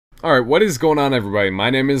Alright, what is going on, everybody?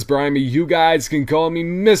 My name is Brian, but you guys can call me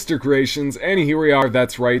Mr. Creations, and here we are.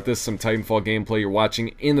 That's right, this is some Titanfall gameplay you're watching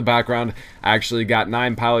in the background. I actually got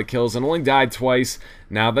 9 pilot kills and only died twice.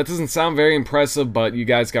 Now, that doesn't sound very impressive, but you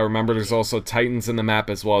guys gotta remember there's also Titans in the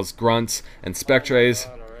map as well as Grunts and Spectres.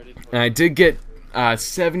 And I did get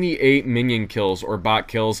 78 minion kills, or bot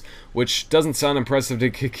kills, which doesn't sound impressive to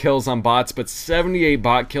get kills on bots, but 78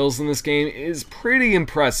 bot kills in this game is pretty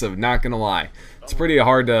impressive, not gonna lie. It's pretty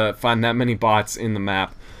hard to find that many bots in the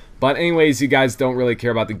map. But anyways, you guys don't really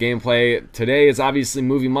care about the gameplay. Today is obviously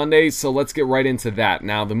Movie Monday, so let's get right into that.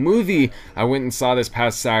 Now, the movie I went and saw this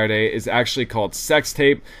past Saturday is actually called Sex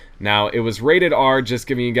Tape. Now, it was rated R, just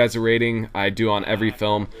giving you guys a rating I do on every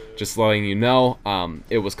film, just letting you know.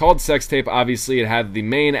 It was called Sex Tape. Obviously, it had the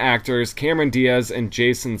main actors, Cameron Diaz and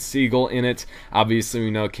Jason Segel, in it. Obviously, we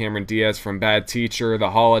know Cameron Diaz from Bad Teacher, The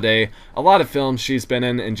Holiday, a lot of films she's been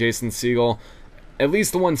in, and Jason Segel, at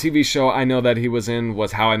least the one TV show I know that he was in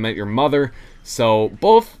was How I Met Your Mother. So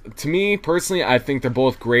both, to me personally, I think they're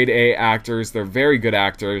both grade A actors. They're very good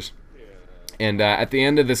actors. And at the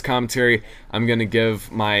end of this commentary, I'm gonna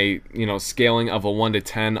give my, scaling of a 1 to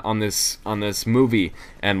 10 on this movie,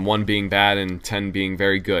 and 1 being bad and 10 being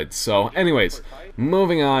very good. So, anyways,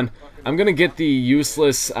 moving on, I'm gonna get the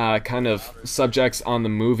useless kind of subjects on the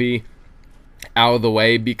movie out of the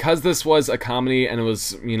way. Because this was a comedy and it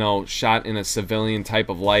was, shot in a civilian type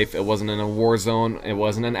of life. It wasn't in a war zone. It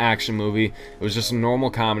wasn't an action movie. It was just a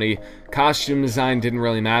normal comedy. Costume design didn't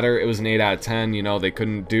really matter. It was an 8 out of 10.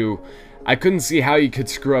 I couldn't see how you could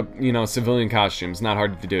screw up, civilian costumes. Not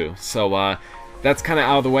hard to do. So, that's kind of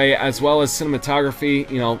out of the way, as well as cinematography.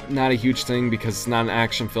 Not a huge thing because it's not an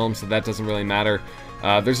action film, so that doesn't really matter.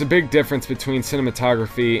 There's a big difference between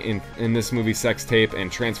cinematography in this movie, Sex Tape,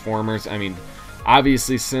 and Transformers. I mean,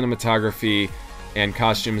 obviously, cinematography and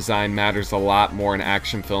costume design matters a lot more in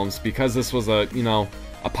action films. Because this was a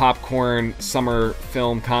popcorn summer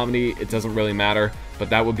film comedy, it doesn't really matter. But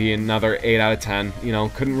that would be another 8 out of 10.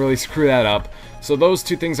 Couldn't really screw that up. So those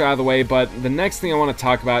two things are out of the way, but the next thing I want to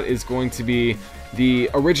talk about is going to be the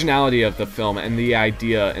originality of the film and the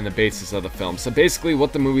idea and the basis of the film. So basically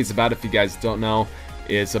what the movie's about, if you guys don't know,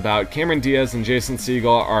 is about Cameron Diaz and Jason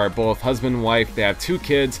Segel are both husband and wife. They have 2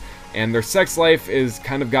 kids, and their sex life is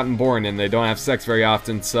kind of gotten boring, and they don't have sex very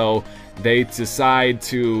often, so they decide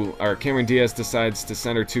to, or Cameron Diaz decides to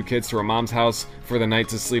send her 2 kids to her mom's house for the night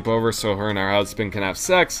to sleep over so her and her husband can have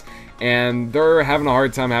sex. And they're having a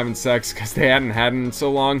hard time having sex because they hadn't had it in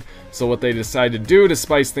so long. So what they decided to do to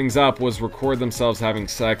spice things up was record themselves having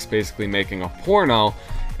sex, basically making a porno.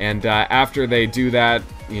 And after they do that,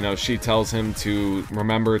 she tells him to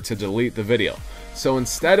remember to delete the video. So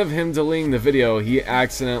instead of him deleting the video, he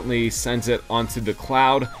accidentally sends it onto the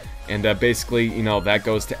cloud. And basically, that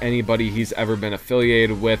goes to anybody he's ever been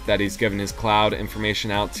affiliated with that he's given his cloud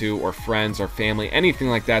information out to, or friends or family, anything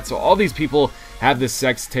like that. So all these people have this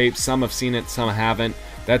sex tape. Some have seen it, some haven't.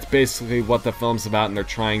 That's basically what the film's about, and they're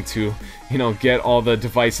trying to, get all the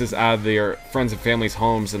devices out of their friends and family's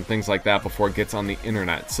homes and things like that before it gets on the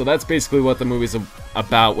internet. So that's basically what the movie's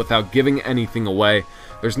about without giving anything away.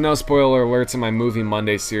 There's no spoiler alerts in my Movie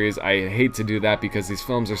Monday series. I hate to do that because these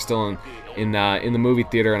films are still in the movie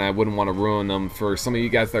theater, and I wouldn't want to ruin them for some of you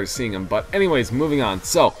guys that are seeing them. But anyways, moving on.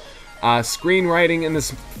 So, screenwriting in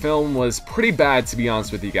this film was pretty bad, to be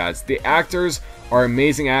honest with you guys. The actors are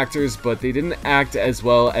amazing actors, but they didn't act as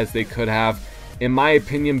well as they could have, in my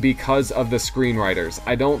opinion, because of the screenwriters.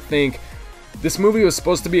 I don't think this movie was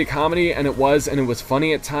supposed to be a comedy, and it was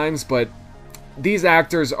funny at times, but these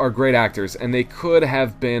actors are great actors, and they could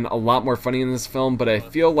have been a lot more funny in this film, but I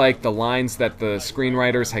feel like the lines that the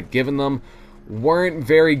screenwriters had given them weren't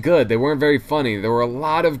very good. They weren't very funny. There were a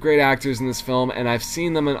lot of great actors in this film, and I've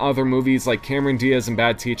seen them in other movies like Cameron Diaz in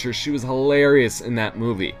Bad Teacher. She was hilarious in that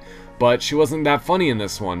movie, but she wasn't that funny in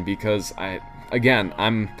this one because,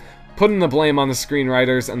 I'm putting the blame on the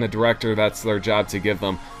screenwriters and the director. That's their job, to give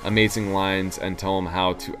them amazing lines and tell them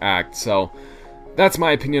how to act. So that's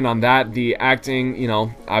my opinion on that. The acting,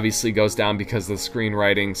 obviously goes down because of the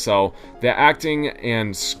screenwriting. So the acting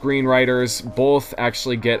and screenwriters both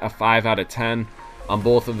actually get a 5 out of 10 on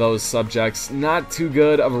both of those subjects. Not too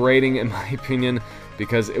good of a rating in my opinion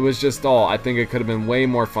because it was just dull. I think it could have been way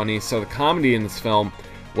more funny. So the comedy in this film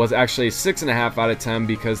was actually 6.5 out of 10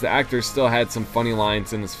 because the actors still had some funny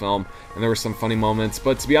lines in this film and there were some funny moments.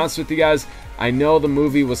 But to be honest with you guys, I know the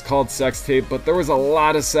movie was called Sex Tape, but there was a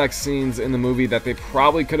lot of sex scenes in the movie that they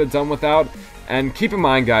probably could have done without. And keep in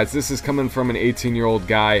mind, guys, this is coming from an 18-year-old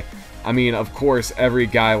guy. I mean, of course, every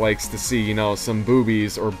guy likes to see, some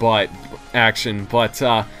boobies or butt action, but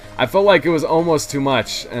I felt like it was almost too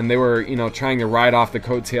much, and they were, you know, trying to ride off the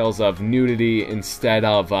coattails of nudity instead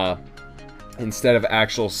of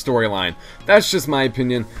actual storyline. That's just my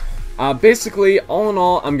opinion. Basically, all in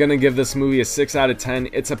all, I'm gonna give this movie a 6 out of 10.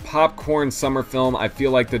 It's a popcorn summer film. I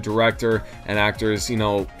feel like the director and actors, you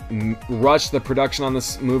know, rushed the production on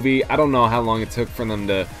this movie. I don't know how long it took for them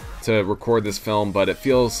to record this film, but it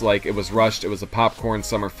feels like it was rushed. It was a popcorn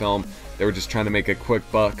summer film. They were just trying to make a quick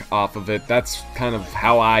buck off of it. That's kind of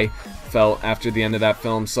how I felt after the end of that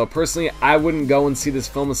film. So personally, I wouldn't go and see this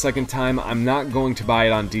film a second time. I'm not going to buy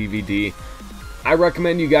it on DVD. I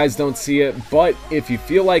recommend you guys don't see it, but if you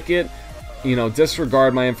feel like it, you know,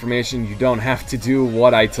 disregard my information. You don't have to do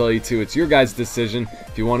what I tell you to. It's your guys' decision.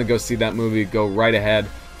 If you want to go see that movie, go right ahead.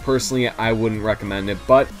 Personally, I wouldn't recommend it,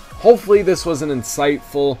 but hopefully this was an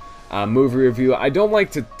insightful movie review. I don't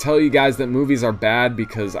like to tell you guys that movies are bad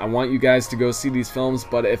because I want you guys to go see these films,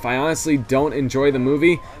 but if I honestly don't enjoy the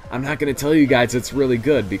movie, I'm not going to tell you guys it's really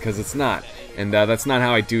good, because it's not. And that's not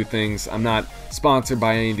how I do things. I'm not sponsored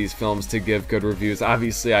by any of these films to give good reviews.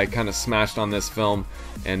 Obviously, I kind of smashed on this film,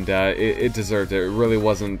 and it deserved it. It really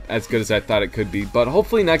wasn't as good as I thought it could be, but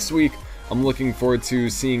hopefully next week, I'm looking forward to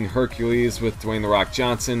seeing Hercules with Dwayne "The Rock"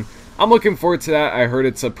 Johnson. I'm looking forward to that. I heard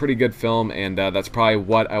it's a pretty good film, and that's probably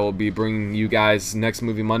what I will be bringing you guys next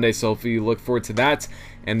Movie Monday, so hopefully you look forward to that.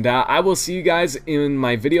 And I will see you guys in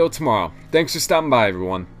my video tomorrow. Thanks for stopping by,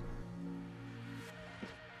 everyone.